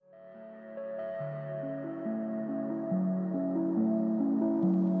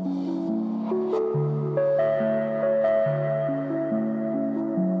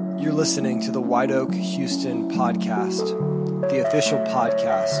listening to the White Oak Houston podcast, the official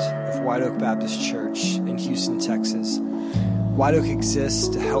podcast of White Oak Baptist Church in Houston, Texas. White Oak exists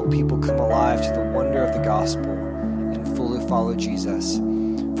to help people come alive to the wonder of the gospel and fully follow Jesus.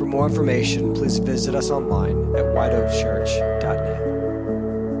 For more information, please visit us online at whiteoakchurch.net.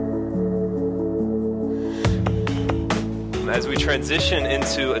 As we transition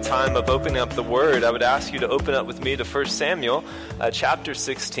into a time of opening up the Word, I would ask you to open up with me to 1 Samuel chapter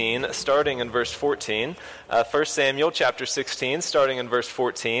 16, starting in verse 14. 1 Samuel chapter 16, starting in verse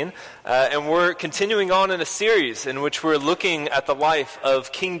 14. And we're continuing on in a series in which we're looking at the life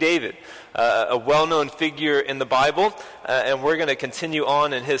of King David, a well-known figure in the Bible. And we're going to continue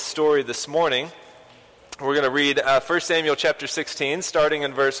on in his story this morning. We're going to read 1 Samuel chapter 16, starting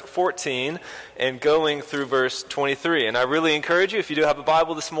in verse 14 and going through verse 23. And I really encourage you, if you do have a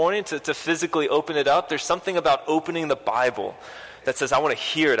Bible this morning, to physically open it up. There's something about opening the Bible that says, I want to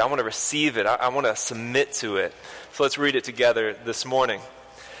hear it, I want to receive it, I want to submit to it. So let's read it together this morning.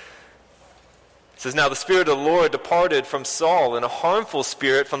 It says, Now the Spirit of the Lord departed from Saul, and a harmful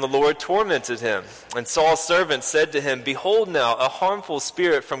spirit from the Lord tormented him. And Saul's servant said to him, Behold now, a harmful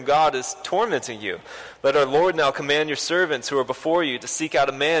spirit from God is tormenting you. Let our Lord now command your servants who are before you to seek out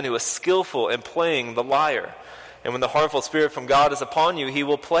a man who is skillful in playing the lyre. And when the harmful spirit from God is upon you, he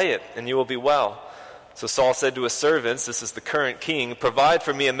will play it, and you will be well. So Saul said to his servants, this is the current king, Provide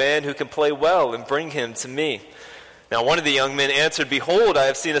for me a man who can play well, and bring him to me. Now one of the young men answered, Behold, I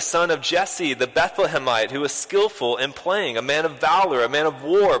have seen a son of Jesse, the Bethlehemite, who is skillful in playing, a man of valor, a man of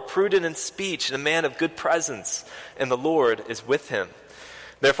war, prudent in speech, and a man of good presence, and the Lord is with him.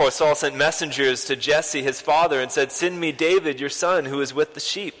 Therefore Saul sent messengers to Jesse his father and said, Send me David your son, who is with the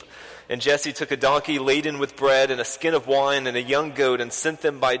sheep. And Jesse took a donkey laden with bread and a skin of wine and a young goat and sent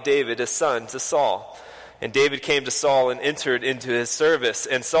them by David his son to Saul. And David came to Saul and entered into his service.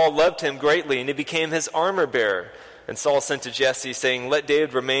 And Saul loved him greatly, and he became his armor-bearer. And Saul sent to Jesse, saying, Let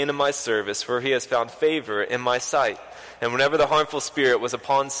David remain in my service, for he has found favor in my sight. And whenever the harmful spirit was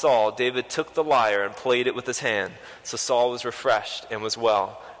upon Saul, David took the lyre and played it with his hand. So Saul was refreshed and was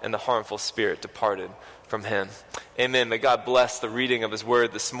well, and the harmful spirit departed from him. Amen. May God bless the reading of his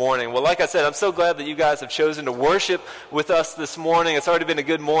word this morning. Well, like I said, I'm so glad that you guys have chosen to worship with us this morning. It's already been a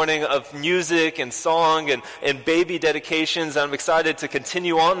good morning of music and song and baby dedications. I'm excited to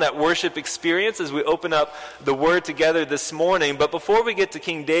continue on that worship experience as we open up the word together this morning. But before we get to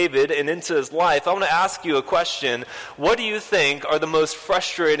King David and into his life, I want to ask you a question. What do you think are the most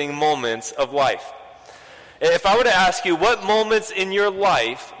frustrating moments of life? If I were to ask you what moments in your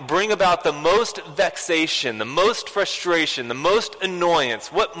life bring about the most vexation, the most frustration, the most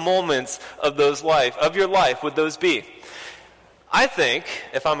annoyance, what moments of your life would those be? I think,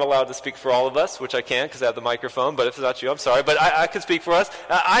 if I'm allowed to speak for all of us, which I can because I have the microphone, but if it's not you, I'm sorry, but I could speak for us.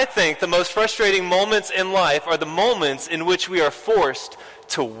 I think the most frustrating moments in life are the moments in which we are forced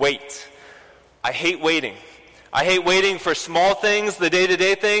to wait. I hate waiting. I hate waiting for small things, the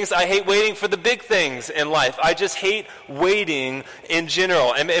day-to-day things. I hate waiting for the big things in life. I just hate waiting in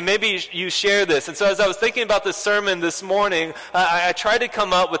general. And maybe you share this. And so as I was thinking about this sermon this morning, I tried to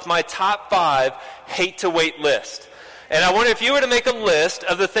come up with my top 5 hate-to-wait list. And I wonder if you were to make a list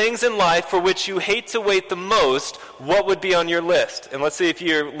of the things in life for which you hate to wait the most, what would be on your list? And let's see if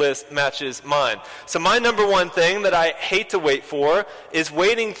your list matches mine. So my number one thing that I hate to wait for is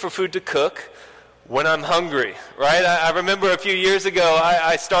waiting for food to cook when I'm hungry, right? I remember a few years ago,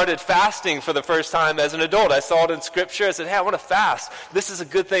 I started fasting for the first time as an adult. I saw it in Scripture. I said, hey, I want to fast. This is a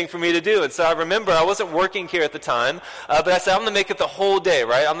good thing for me to do. And so I remember I wasn't working here at the time, but I said, I'm going to make it the whole day,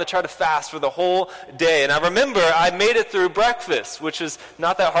 right? I'm going to try to fast for the whole day. And I remember I made it through breakfast, which is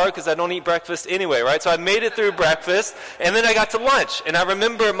not that hard because I don't eat breakfast anyway, right? So I made it through breakfast, and then I got to lunch. And I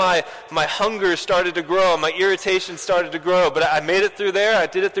remember my hunger started to grow, my irritation started to grow. But I made it through there. I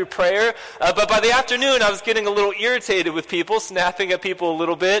did it through prayer. But by the afternoon, I was getting a little irritated with people, snapping at people a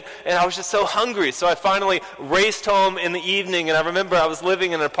little bit, and I was just so hungry. So I finally raced home in the evening, and I remember I was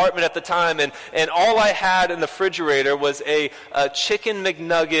living in an apartment at the time, and all I had in the refrigerator was a chicken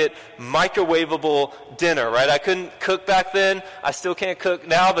McNugget microwavable dinner, right? I couldn't cook back then. I still can't cook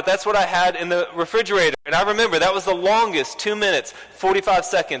now, but that's what I had in the refrigerator. And I remember that was the longest 2 minutes, 45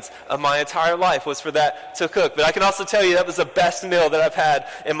 seconds of my entire life was for that to cook. But I can also tell you that was the best meal that I've had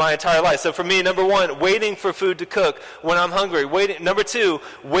in my entire life. So for me, number one, waiting for food to cook when I'm hungry. Number two,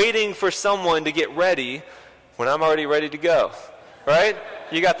 waiting for someone to get ready when I'm already ready to go. Right?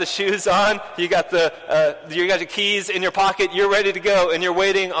 You got the shoes on, you got your keys in your pocket, you're ready to go, and you're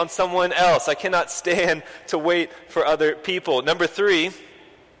waiting on someone else. I cannot stand to wait for other people. Number three,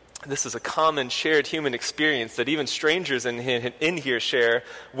 this is a common shared human experience that even strangers in here share,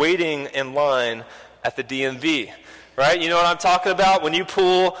 waiting in line at the DMV. Right? You know what I'm talking about? When you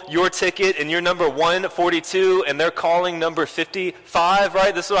pull your ticket and you're number 142 and they're calling number 55,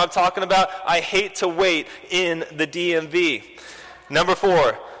 right? This is what I'm talking about. I hate to wait in the DMV. Number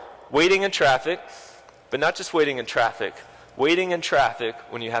 4, waiting in traffic, but not just waiting in traffic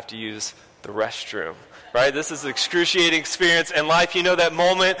when you have to use the restroom. Right? This is an excruciating experience in life. You know that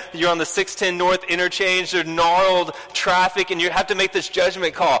moment you're on the 610 North interchange, there's gnarled traffic, and you have to make this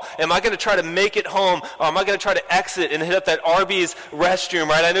judgment call. Am I going to try to make it home, or am I going to try to exit and hit up that Arby's restroom,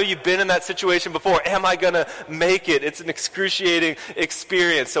 right? I know you've been in that situation before. Am I going to make it? It's an excruciating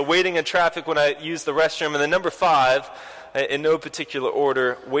experience. So waiting in traffic when I use the restroom. And then number 5, in no particular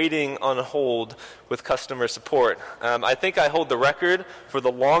order, waiting on hold with customer support. I think I hold the record for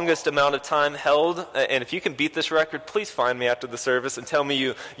the longest amount of time held, and if you can beat this record, please find me after the service and tell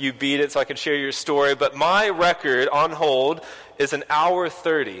me you beat it so I can share your story. But my record on hold is 1 hour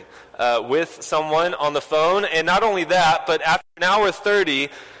 30 with someone on the phone, and not only that, but after 1 hour 30,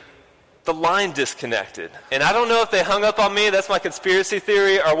 the line disconnected. And I don't know if they hung up on me. That's my conspiracy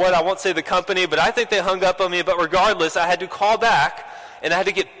theory or what. I won't say the company, but I think they hung up on me. But regardless, I had to call back, and I had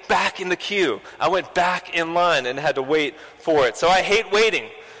to get back in the queue. I went back in line and had to wait for it. So I hate waiting.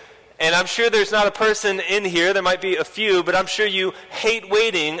 And I'm sure there's not a person in here, there might be a few, but I'm sure you hate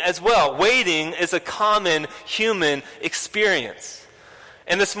waiting as well. Waiting is a common human experience.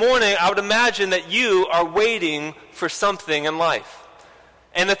 And this morning, I would imagine that you are waiting for something in life.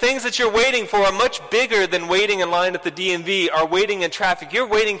 And the things that you're waiting for are much bigger than waiting in line at the DMV or waiting in traffic. You're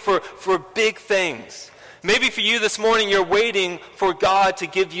waiting for big things. Maybe for you this morning, you're waiting for God to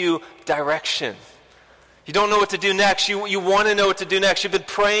give you direction. You don't know what to do next. You want to know what to do next. You've been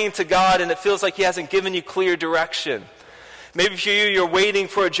praying to God and it feels like He hasn't given you clear direction. Maybe for you, you're waiting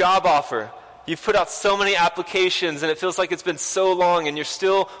for a job offer. You've put out so many applications and it feels like it's been so long and you're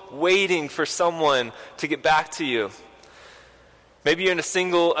still waiting for someone to get back to you. Maybe you're in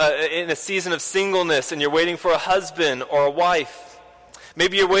a season of singleness and you're waiting for a husband or a wife.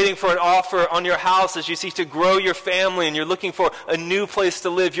 Maybe you're waiting for an offer on your house as you seek to grow your family and you're looking for a new place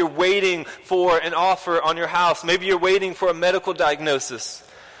to live. You're waiting for an offer on your house. Maybe you're waiting for a medical diagnosis.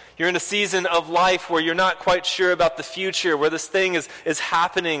 You're in a season of life where you're not quite sure about the future, where this thing is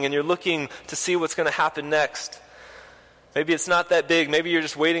happening and you're looking to see what's going to happen next. Maybe it's not that big. Maybe you're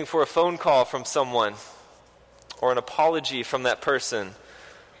just waiting for a phone call from someone, or an apology from that person,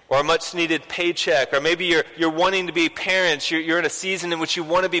 or a much-needed paycheck, or maybe you're wanting to be parents. You're in a season in which you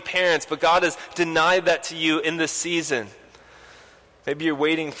want to be parents, but God has denied that to you in this season. Maybe you're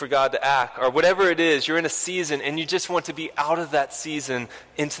waiting for God to act, or whatever it is, you're in a season and you just want to be out of that season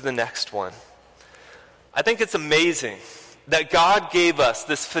into the next one. I think it's amazing that God gave us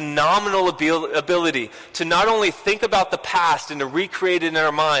this phenomenal ability to not only think about the past and to recreate it in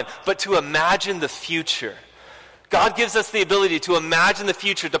our mind, but to imagine the future. God gives us the ability to imagine the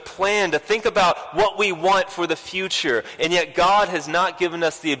future, to plan, to think about what we want for the future. And yet God has not given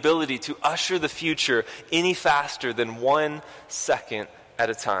us the ability to usher the future any faster than 1 second at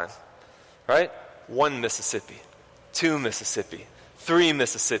a time. Right? 1 Mississippi, 2 Mississippi, 3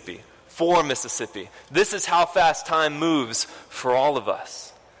 Mississippi, 4 Mississippi. This is how fast time moves for all of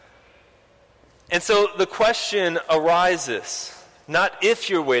us. And so the question arises, not if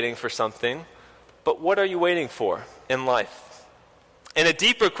you're waiting for something, but what are you waiting for in life? And a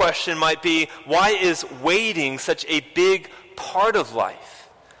deeper question might be, why is waiting such a big part of life?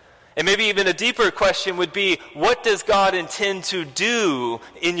 And maybe even a deeper question would be, what does God intend to do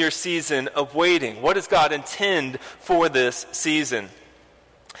in your season of waiting? What does God intend for this season?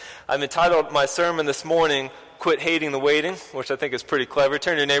 I've entitled my sermon this morning, Quit Hating the Waiting, which I think is pretty clever.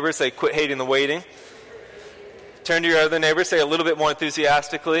 Turn to your neighbor and say, quit hating the waiting. Turn to your other neighbor, say a little bit more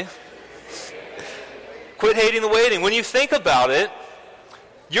enthusiastically. Quit hating the waiting. When you think about it,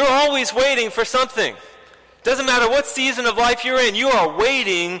 you're always waiting for something. Doesn't matter what season of life you're in, you are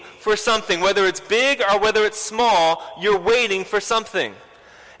waiting for something. Whether it's big or whether it's small, you're waiting for something.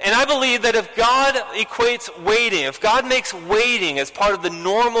 And I believe that if God equates waiting, if God makes waiting as part of the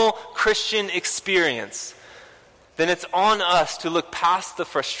normal Christian experience, then it's on us to look past the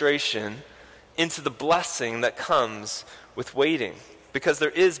frustration into the blessing that comes with waiting. Because there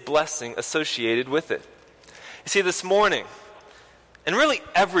is blessing associated with it. You see, this morning, and really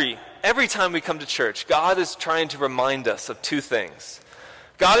every time we come to church, God is trying to remind us of 2 things.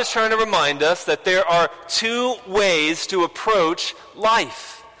 God is trying to remind us that there are 2 ways to approach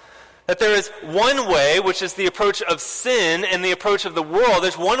life. That there is one way, which is the approach of sin and the approach of the world.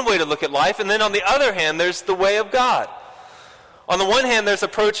 There's one way to look at life, and then on the other hand, there's the way of God. On the one hand, there's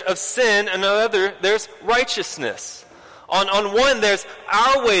approach of sin, and on the other, there's righteousness. On one, there's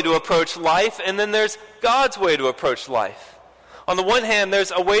our way to approach life, and then there's God's way to approach life. On the one hand,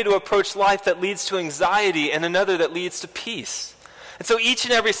 there's a way to approach life that leads to anxiety, and another that leads to peace. And so each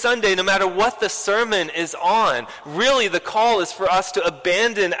and every Sunday, no matter what the sermon is on, really the call is for us to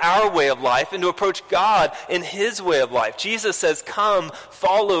abandon our way of life and to approach God in his way of life. Jesus says, "Come,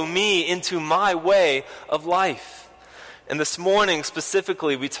 follow me into my way of life." And this morning,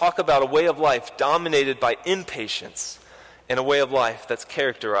 specifically, we talk about a way of life dominated by impatience and a way of life that's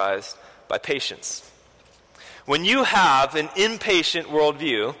characterized by patience. When you have an impatient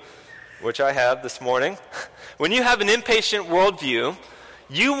worldview, which I have this morning, when you have an impatient worldview,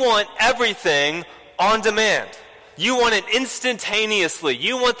 you want everything on demand. You want it instantaneously.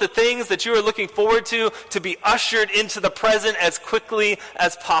 You want the things that you are looking forward to be ushered into the present as quickly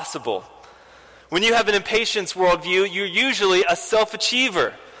as possible. When you have an impatience worldview, you're usually a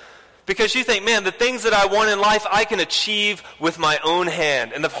self-achiever. Because you think, man, the things that I want in life, I can achieve with my own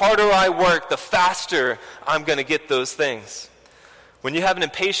hand. And the harder I work, the faster I'm going to get those things. When you have an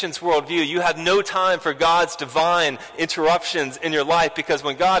impatience worldview, you have no time for God's divine interruptions in your life, because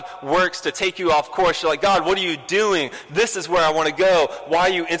when God works to take you off course, you're like, God, what are you doing? This is where I want to go. Why are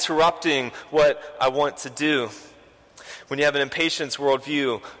you interrupting what I want to do? When you have an impatience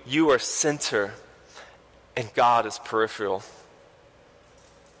worldview, you are center and God is peripheral.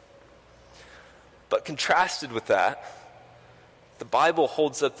 But contrasted with that, the Bible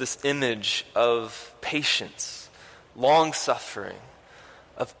holds up this image of patience, long-suffering,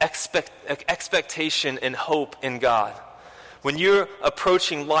 of expectation and hope in God. When you're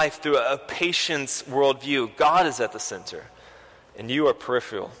approaching life through a patience worldview, God is at the center, and you are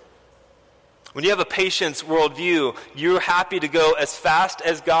peripheral. When you have a patience worldview, you're happy to go as fast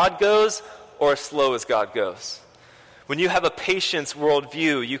as God goes or as slow as God goes. When you have a patience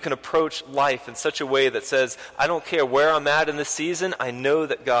worldview, you can approach life in such a way that says, I don't care where I'm at in this season, I know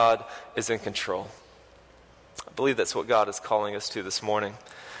that God is in control. I believe that's what God is calling us to this morning.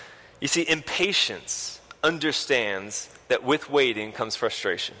 You see, impatience understands that with waiting comes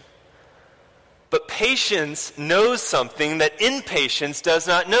frustration. But patience knows something that impatience does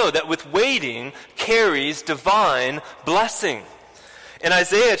not know, that with waiting carries divine blessing. In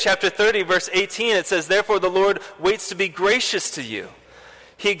Isaiah chapter 30, verse 18, it says, "Therefore the Lord waits to be gracious to you.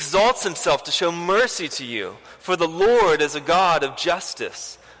 He exalts himself to show mercy to you. For the Lord is a God of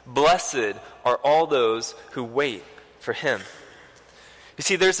justice. Blessed are all those who wait for him." You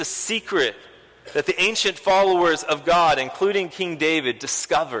see, there's a secret that the ancient followers of God, including King David,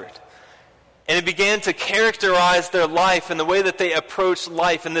 discovered. And it began to characterize their life and the way that they approached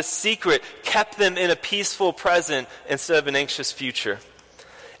life. And this secret kept them in a peaceful present instead of an anxious future.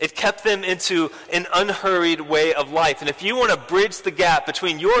 It kept them into an unhurried way of life. And if you want to bridge the gap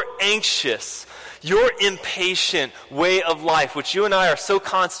between your anxious, your impatient way of life, which you and I are so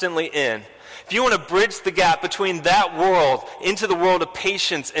constantly in, if you want to bridge the gap between that world into the world of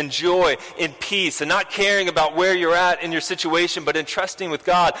patience and joy and peace and not caring about where you're at in your situation but entrusting with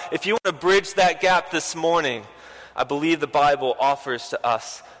God, if you want to bridge that gap this morning, I believe the Bible offers to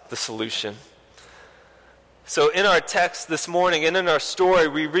us the solution. So in our text this morning and in our story,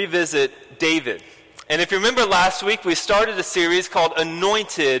 we revisit David. And if you remember last week, we started a series called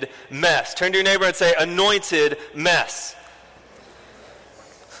Anointed Mess. Turn to your neighbor and say, Anointed Mess.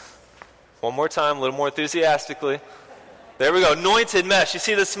 One more time, a little more enthusiastically. There we go, anointed mess. You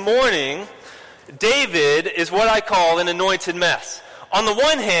see, this morning, David is what I call an anointed mess. On the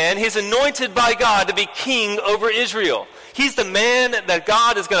one hand, he's anointed by God to be king over Israel. He's the man that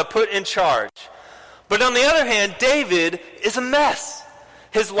God is going to put in charge. But on the other hand, David is a mess.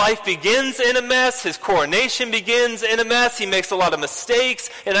 His life begins in a mess. His coronation begins in a mess. He makes a lot of mistakes.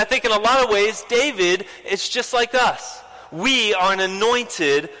 And I think in a lot of ways, David is just like us. We are an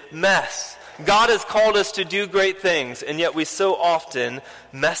anointed mess. God has called us to do great things, and yet we so often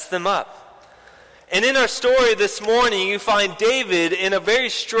mess them up. And in our story this morning, you find David in a very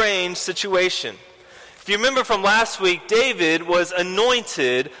strange situation. If you remember from last week, David was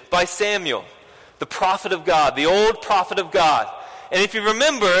anointed by Samuel, the prophet of God, the old prophet of God. And if you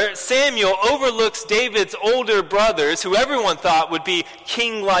remember, Samuel overlooks David's older brothers, who everyone thought would be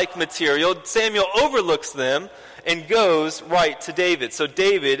king-like material. Samuel overlooks them and goes right to David. So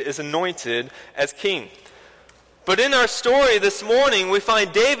David is anointed as king. But in our story this morning, we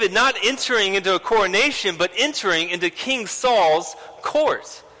find David not entering into a coronation, but entering into King Saul's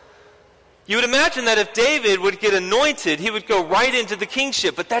court. You would imagine that if David would get anointed, he would go right into the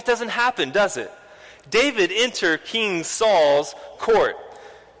kingship, but that doesn't happen, does it? David enters King Saul's court,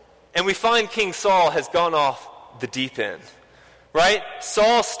 and we find King Saul has gone off the deep end. right?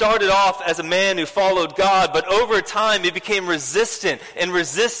 Saul started off as a man who followed God, but over time he became resistant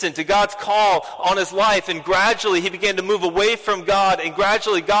to God's call on his life, and gradually he began to move away from God, and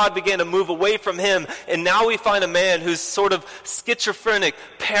gradually God began to move away from him, and now we find a man who's sort of schizophrenic,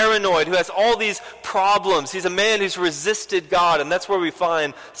 paranoid, who has all these problems. He's a man who's resisted God, and that's where we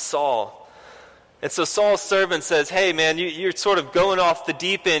find Saul. And so Saul's servant says, hey man, you're sort of going off the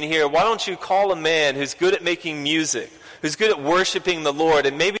deep end here. Why don't you call a man who's good at making music, who's good at worshiping the Lord,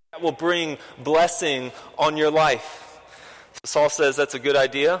 and maybe that will bring blessing on your life. So Saul says, that's a good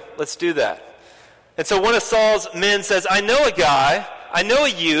idea. Let's do that. And so one of Saul's men says, I know a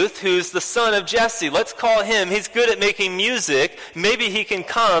youth who's the son of Jesse. Let's call him. He's good at making music. Maybe he can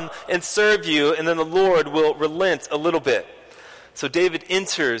come and serve you, and then the Lord will relent a little bit. So David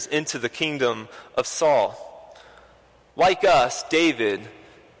enters into the kingdom of Saul. Like us, David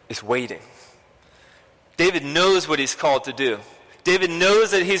is waiting. David knows what he's called to do. David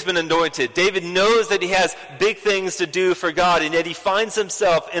knows that he's been anointed. David knows that he has big things to do for God, and yet he finds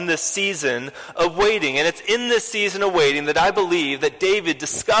himself in this season of waiting. And it's in this season of waiting that I believe that David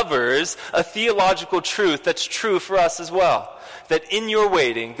discovers a theological truth that's true for us as well. That in your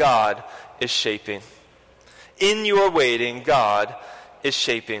waiting, God is shaping. In your waiting, God is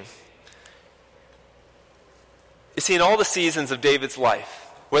shaping. You see, in all the seasons of David's life,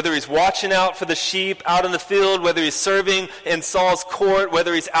 whether he's watching out for the sheep out in the field, whether he's serving in Saul's court,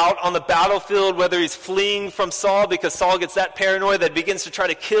 whether he's out on the battlefield, whether he's fleeing from Saul because Saul gets that paranoid that begins to try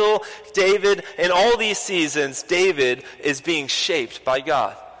to kill David, in all these seasons, David is being shaped by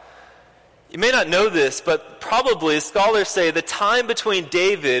God. You may not know this, but probably scholars say the time between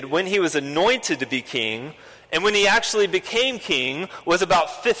David, when he was anointed to be king, and when he actually became king, was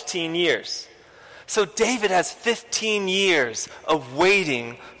about 15 years. So David has 15 years of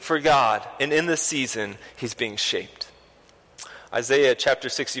waiting for God, and in this season, he's being shaped. Isaiah chapter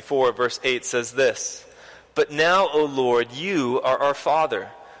 64, verse 8 says this, But now, O Lord, you are our Father.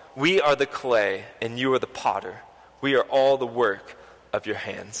 We are the clay, and you are the potter. We are all the work of your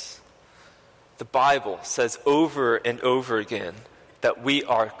hands. The Bible says over and over again that we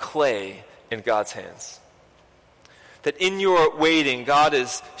are clay in God's hands. That in your waiting, God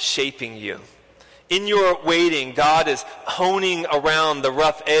is shaping you. In your waiting, God is honing around the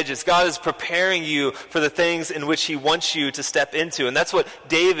rough edges. God is preparing you for the things in which he wants you to step into. And that's what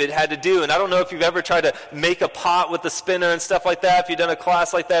David had to do. And I don't know if you've ever tried to make a pot with the spinner and stuff like that. If you've done a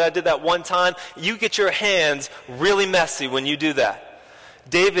class like that, I did that one time. You get your hands really messy when you do that.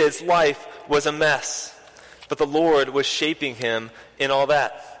 David's life was a mess, but the Lord was shaping him in all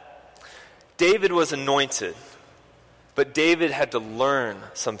that. David was anointed. But David had to learn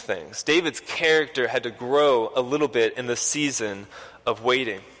some things. David's character had to grow a little bit in the season of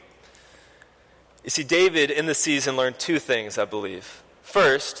waiting. You see, David in the season learned two things, I believe.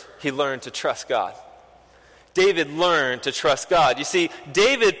 First, he learned to trust God. David learned to trust God. You see,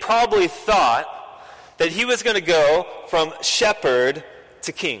 David probably thought that he was going to go from shepherd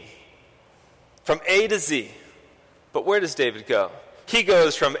to king, from A to Z. But where does David go? He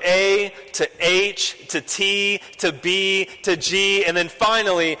goes from A to H to T to B to G and then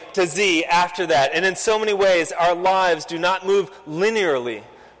finally to Z after that. And in so many ways, our lives do not move linearly,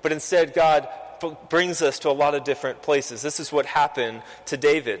 but instead God brings us to a lot of different places. This is what happened to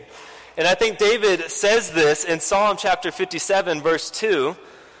David. And I think David says this in Psalm chapter 57, verse 2.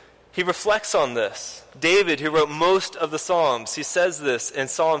 He reflects on this. David, who wrote most of the Psalms, he says this in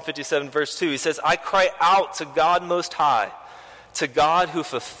Psalm 57, verse 2. He says, I cry out to God Most High, to God who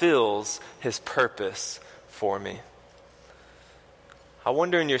fulfills his purpose for me. I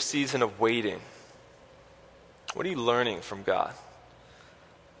wonder in your season of waiting, what are you learning from God?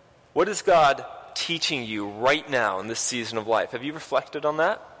 What is God teaching you right now in this season of life? Have you reflected on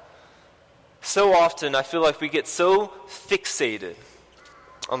that? So often I feel like we get so fixated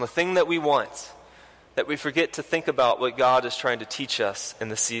on the thing that we want that we forget to think about what God is trying to teach us in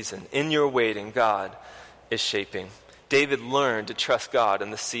the season. In your waiting, God is shaping. David learned to trust God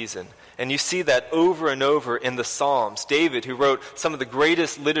in the season. And you see that over and over in the Psalms. David, who wrote some of the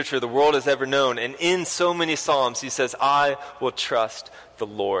greatest literature the world has ever known, and in so many Psalms he says, I will trust the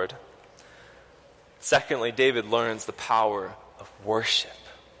Lord. Secondly, David learns the power of worship.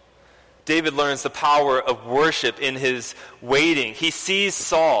 David learns the power of worship in his waiting. He sees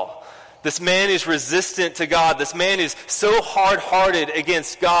Saul, this man who's resistant to God, this man who's so hard-hearted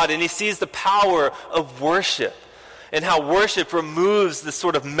against God, and he sees the power of worship. And how worship removes this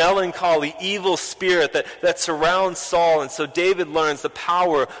sort of melancholy, evil spirit that surrounds Saul. And so David learns the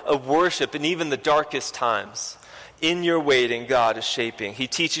power of worship in even the darkest times. In your waiting, God is shaping. He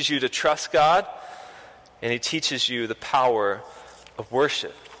teaches you to trust God, and he teaches you the power of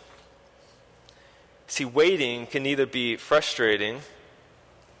worship. See, waiting can either be frustrating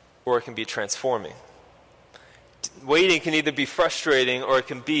or it can be transforming. Waiting can either be frustrating or it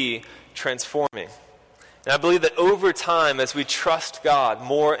can be transforming. And I believe that over time, as we trust God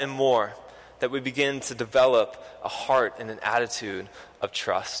more and more, that we begin to develop a heart and an attitude of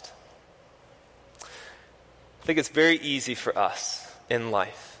trust. I think it's very easy for us in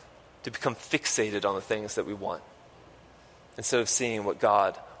life to become fixated on the things that we want instead of seeing what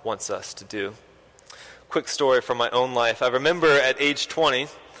God wants us to do. Quick story from my own life. I remember at age 20,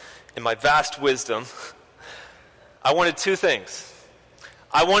 in my vast wisdom, I wanted two things.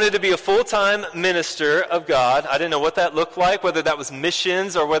 I wanted to be a full-time minister of God. I didn't know what that looked like, whether that was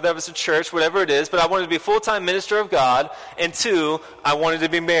missions or whether that was a church, whatever it is, but I wanted to be a full-time minister of God. And two, I wanted to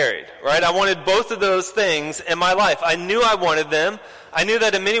be married, right? I wanted both of those things in my life. I knew I wanted them. I knew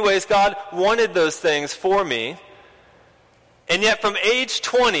that in many ways God wanted those things for me. And yet from age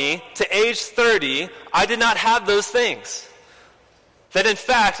 20 to age 30, I did not have those things. That in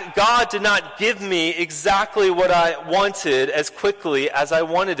fact, God did not give me exactly what I wanted as quickly as I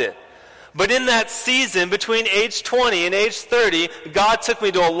wanted it. But in that season, between age 20 and age 30, God took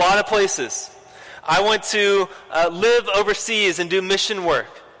me to a lot of places. I went to live overseas and do mission work.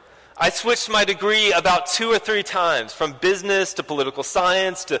 I switched my degree about 2 or 3 times, from business to political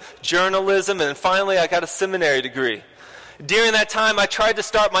science to journalism, and then finally I got a seminary degree. During that time, I tried to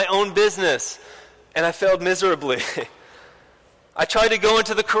start my own business, and I failed miserably. I tried to go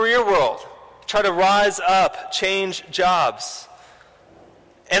into the career world, try to rise up, change jobs.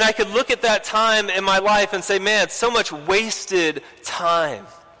 And I could look at that time in my life and say, man, so much wasted time.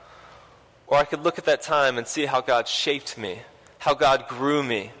 Or I could look at that time and see how God shaped me, how God grew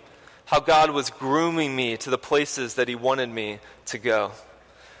me, how God was grooming me to the places that He wanted me to go.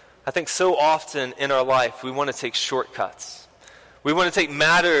 I think so often in our life we want to take shortcuts. We want to take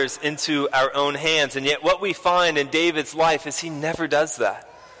matters into our own hands, and yet what we find in David's life is he never does that.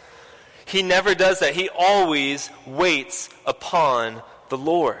 He never does that. He always waits upon the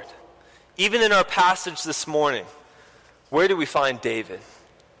Lord. Even in our passage this morning, where do we find David?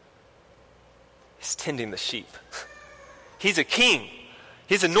 He's tending the sheep. He's a king.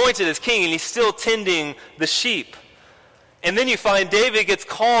 He's anointed as king, and he's still tending the sheep. And then you find David gets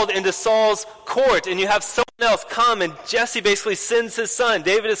called into Saul's court, and you have someone else come, and Jesse basically sends his son.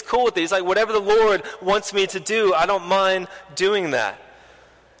 David is cool with it. He's like, whatever the Lord wants me to do, I don't mind doing that.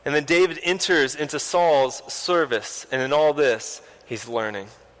 And then David enters into Saul's service, and in all this, he's learning.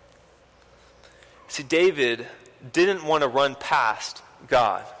 See, David didn't want to run past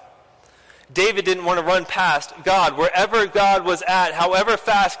God. David didn't want to run past God. Wherever God was at, however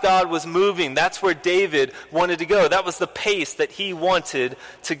fast God was moving, that's where David wanted to go. That was the pace that he wanted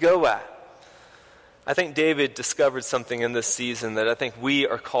to go at. I think David discovered something in this season that I think we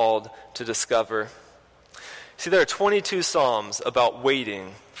are called to discover. See, there are 22 Psalms about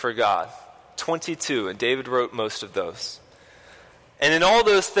waiting for God. 22, and David wrote most of those. And in all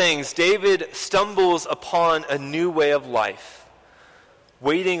those things, David stumbles upon a new way of life.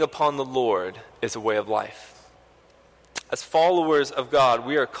 Waiting upon the Lord is a way of life. As followers of God,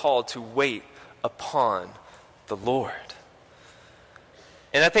 we are called to wait upon the Lord.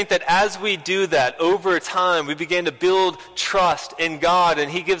 And I think that as we do that, over time, we begin to build trust in God, and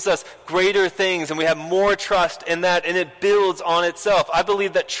He gives us greater things, and we have more trust in that, and it builds on itself. I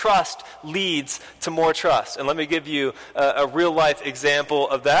believe that trust leads to more trust. And let me give you a real-life example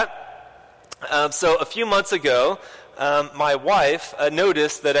of that. So a few months ago, my wife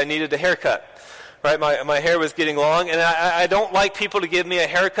noticed that I needed a haircut. Right, my hair was getting long, and I don't like people to give me a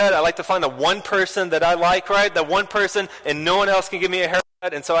haircut. I like to find the one person that I like, right? The one person, and no one else can give me a haircut.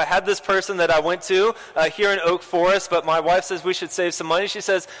 And so I had this person that I went to here in Oak Forest, but my wife says we should save some money. She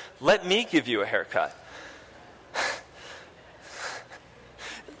says, let me give you a haircut.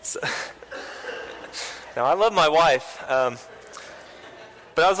 Now, I love my wife, but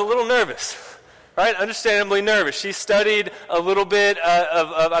I was a little nervous. Right, understandably nervous. She studied a little bit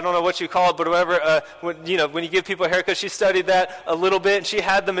of I don't know what you call it, but whatever. When you give people a haircut, she studied that a little bit, and she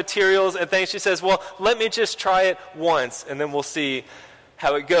had the materials and things. She says, "Well, let me just try it once, and then we'll see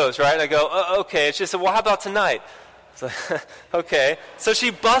how it goes." Right? And I go, "Okay." And she said, "Well, how about tonight?" So, okay. So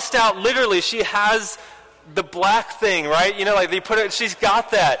she busts out. Literally, she has the black thing, right? Like they put it. She's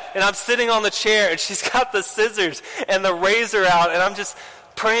got that, and I'm sitting on the chair, and she's got the scissors and the razor out, and I'm just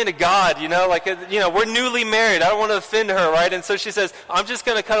praying to God, we're newly married. I don't want to offend her, right? And so she says, I'm just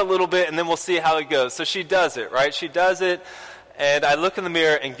going to cut a little bit, and then we'll see how it goes. So she does it, right? She does it, and I look in the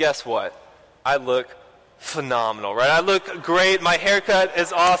mirror, and guess what? I look phenomenal, right? I look great. My haircut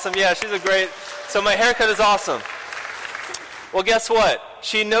is awesome. Yeah, so my haircut is awesome. Well, guess what?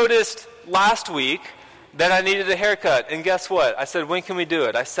 She noticed last week that I needed a haircut. And guess what? I said, when can we do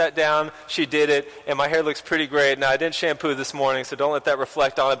it? I sat down, she did it, and my hair looks pretty great. Now, I didn't shampoo this morning, so don't let that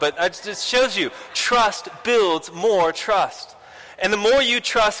reflect on it. But it just shows you, trust builds more trust. And the more you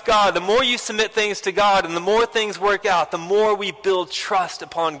trust God, the more you submit things to God, and the more things work out, the more we build trust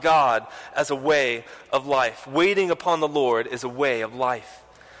upon God as a way of life. Waiting upon the Lord is a way of life.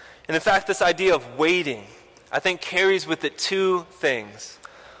 And in fact, this idea of waiting, I think, carries with it two things.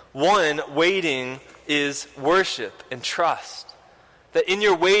 One, waiting is worship and trust. That in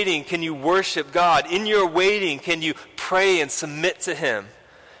your waiting, can you worship God? In your waiting, can you pray and submit to Him?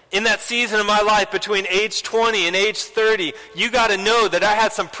 In that season of my life between age 20 and age 30, you got to know that I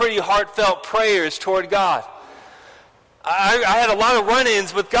had some pretty heartfelt prayers toward God. I had a lot of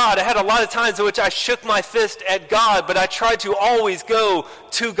run-ins with God. I had a lot of times in which I shook my fist at God, but I tried to always go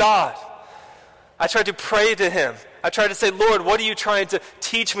to God. I tried to pray to Him. I tried to say, Lord, what are you trying to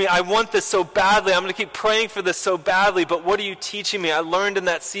teach me? I want this so badly. I'm going to keep praying for this so badly, but what are you teaching me? I learned in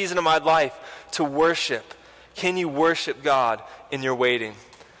that season of my life to worship. Can you worship God in your waiting?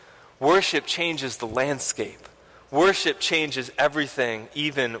 Worship changes the landscape. Worship changes everything,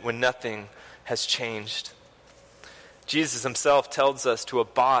 even when nothing has changed. Jesus Himself tells us to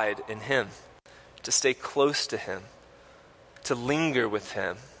abide in Him, to stay close to Him, to linger with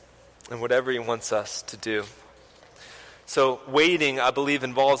Him, and whatever He wants us to do. So waiting, I believe,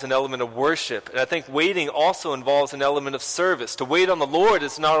 involves an element of worship. And I think waiting also involves an element of service. To wait on the Lord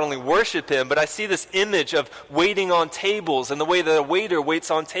is not only worship Him, but I see this image of waiting on tables and the way that a waiter waits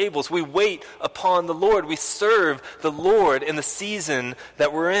on tables. We wait upon the Lord. We serve the Lord in the season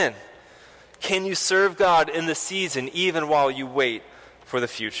that we're in. Can you serve God in the season even while you wait for the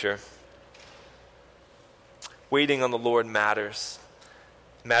future? Waiting on the Lord matters.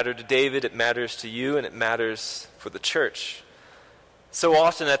 It mattered to David, it matters to you, and it matters for the church. So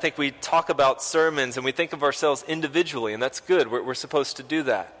often I think we talk about sermons and we think of ourselves individually, and that's good. We're supposed to do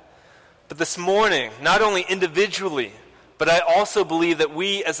that. But this morning, not only individually, but I also believe that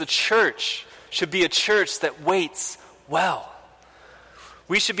we as a church should be a church that waits well.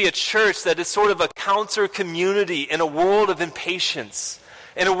 We should be a church that is sort of a counter community in a world of impatience.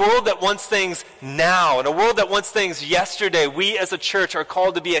 In a world that wants things now, in a world that wants things yesterday, we as a church are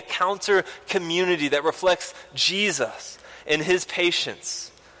called to be a counter community that reflects Jesus in His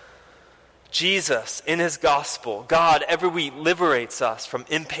patience. Jesus in His gospel. God every week liberates us from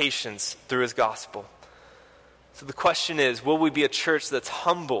impatience through His gospel. So the question is, will we be a church that's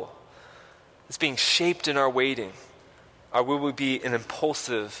humble, that's being shaped in our waiting? Or will we be an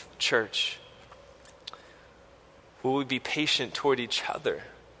impulsive church? Will we be patient toward each other?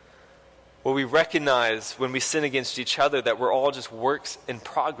 Will we recognize when we sin against each other that we're all just works in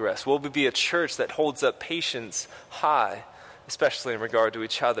progress? Will we be a church that holds up patience high, especially in regard to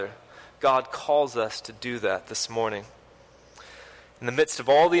each other? God calls us to do that this morning. In the midst of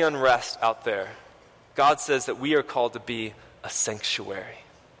all the unrest out there, God says that we are called to be a sanctuary.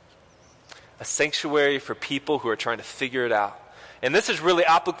 A sanctuary for people who are trying to figure it out. And this is really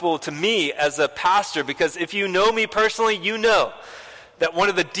applicable to me as a pastor, because if you know me personally, you know that one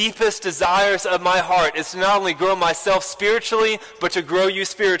of the deepest desires of my heart is to not only grow myself spiritually, but to grow you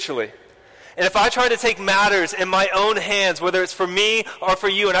spiritually. And if I try to take matters in my own hands, whether it's for me or for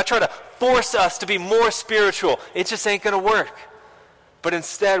you, and I try to force us to be more spiritual, it just ain't going to work. But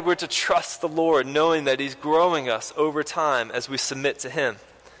instead, we're to trust the Lord, knowing that He's growing us over time as we submit to Him.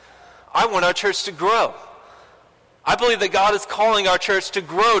 I want our church to grow. I believe that God is calling our church to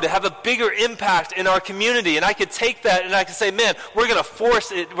grow, to have a bigger impact in our community. And I could take that and I could say, man, we're going to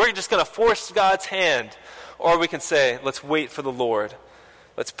force it. We're just going to force God's hand. Or we can say, let's wait for the Lord.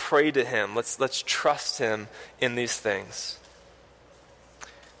 Let's pray to Him. Let's trust Him in these things.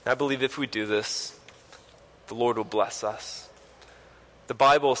 And I believe if we do this, the Lord will bless us. The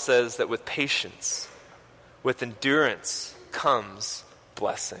Bible says that with patience, with endurance comes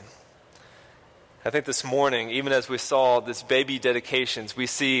blessing. I think this morning, even as we saw this baby dedications, we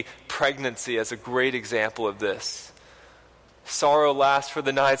see pregnancy as a great example of this. Sorrow lasts for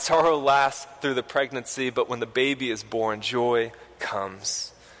the night, sorrow lasts through the pregnancy, but when the baby is born, joy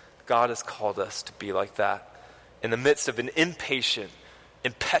comes. God has called us to be like that. In the midst of an impatient,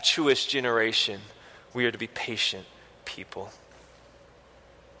 impetuous generation, we are to be patient people.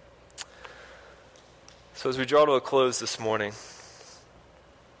 So as we draw to a close this morning,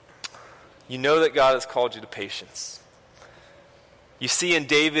 you know that God has called you to patience. You see in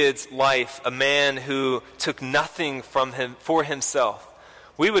David's life a man who took nothing from him for himself.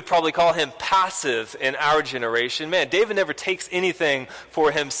 We would probably call him passive in our generation. Man, David never takes anything for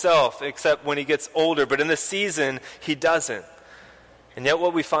himself except when he gets older, but in this season, he doesn't. And yet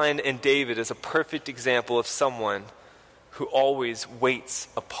what we find in David is a perfect example of someone who always waits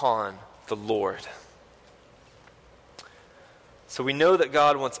upon the Lord. So we know that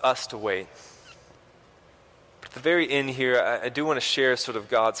God wants us to wait. But at the very end here, I do want to share sort of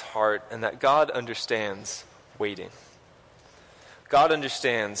God's heart, and that God understands waiting. God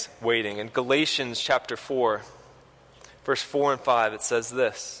understands waiting. In Galatians chapter 4, verse 4 and 5, it says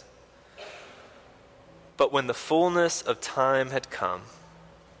this: "But when the fullness of time had come,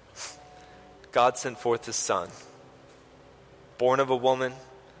 God sent forth his Son, born of a woman,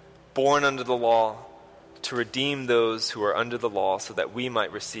 born under the law, to redeem those who are under the law, so that we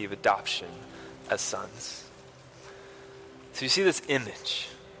might receive adoption as sons." So you see this image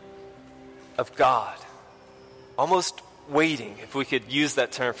of God almost waiting, if we could use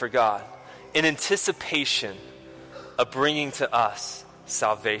that term for God, in anticipation of bringing to us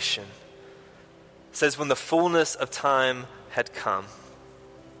salvation. It says, when the fullness of time had come.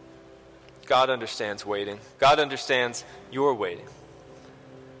 God understands waiting. God understands your waiting.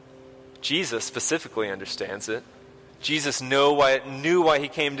 Jesus specifically understands it. Jesus knew why he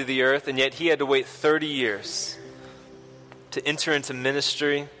came to the earth, and yet he had to wait 30 years to enter into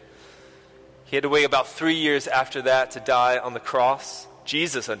ministry. He had to wait about 3 years after that to die on the cross.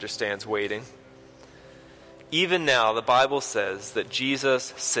 Jesus understands waiting. Even now, the Bible says that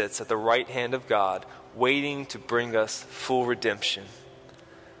Jesus sits at the right hand of God, waiting to bring us full redemption.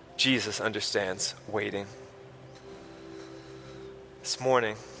 Jesus understands waiting. This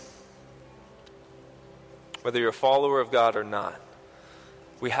morning, whether you're a follower of God or not,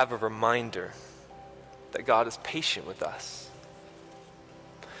 we have a reminder that God is patient with us.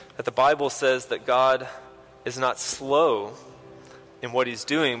 That the Bible says that God is not slow in what he's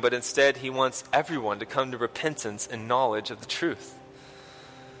doing, but instead he wants everyone to come to repentance and knowledge of the truth.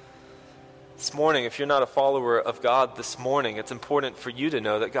 This morning, if you're not a follower of God this morning, it's important for you to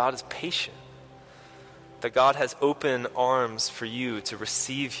know that God is patient. That God has open arms for you to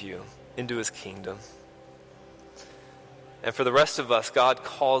receive you into his kingdom. And for the rest of us, God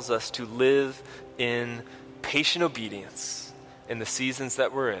calls us to live in patient obedience in the seasons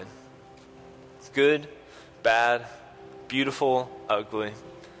that we're in. It's good, bad, beautiful, ugly.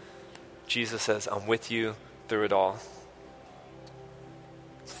 Jesus says, I'm with you through it all.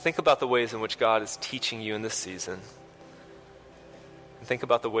 So think about the ways in which God is teaching you in this season. And think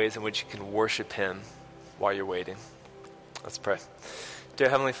about the ways in which you can worship him while you're waiting. Let's pray. Dear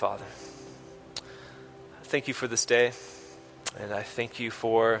Heavenly Father, thank you for this day. And I thank you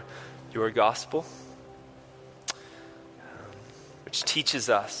for your gospel, which teaches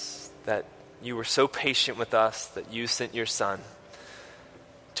us that you were so patient with us that you sent your Son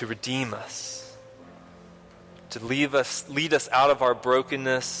to redeem us, to lead us out of our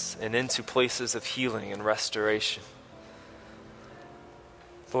brokenness and into places of healing and restoration.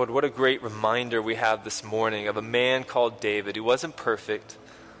 Lord, what a great reminder we have this morning of a man called David who wasn't perfect,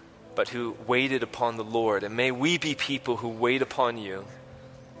 but who waited upon the Lord. And may we be people who wait upon you.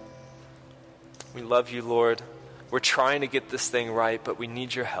 We love you, Lord. We're trying to get this thing right, but we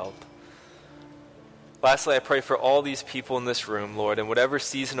need your help. Lastly, I pray for all these people in this room, Lord, in whatever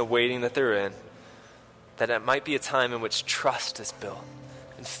season of waiting that they're in, that it might be a time in which trust is built,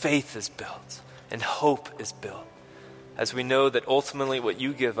 and faith is built, and hope is built, as we know that ultimately what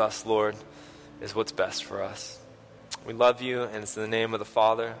you give us, Lord, is what's best for us. We love you, and it's in the name of the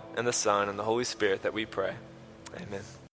Father, and the Son, and the Holy Spirit that we pray. Amen.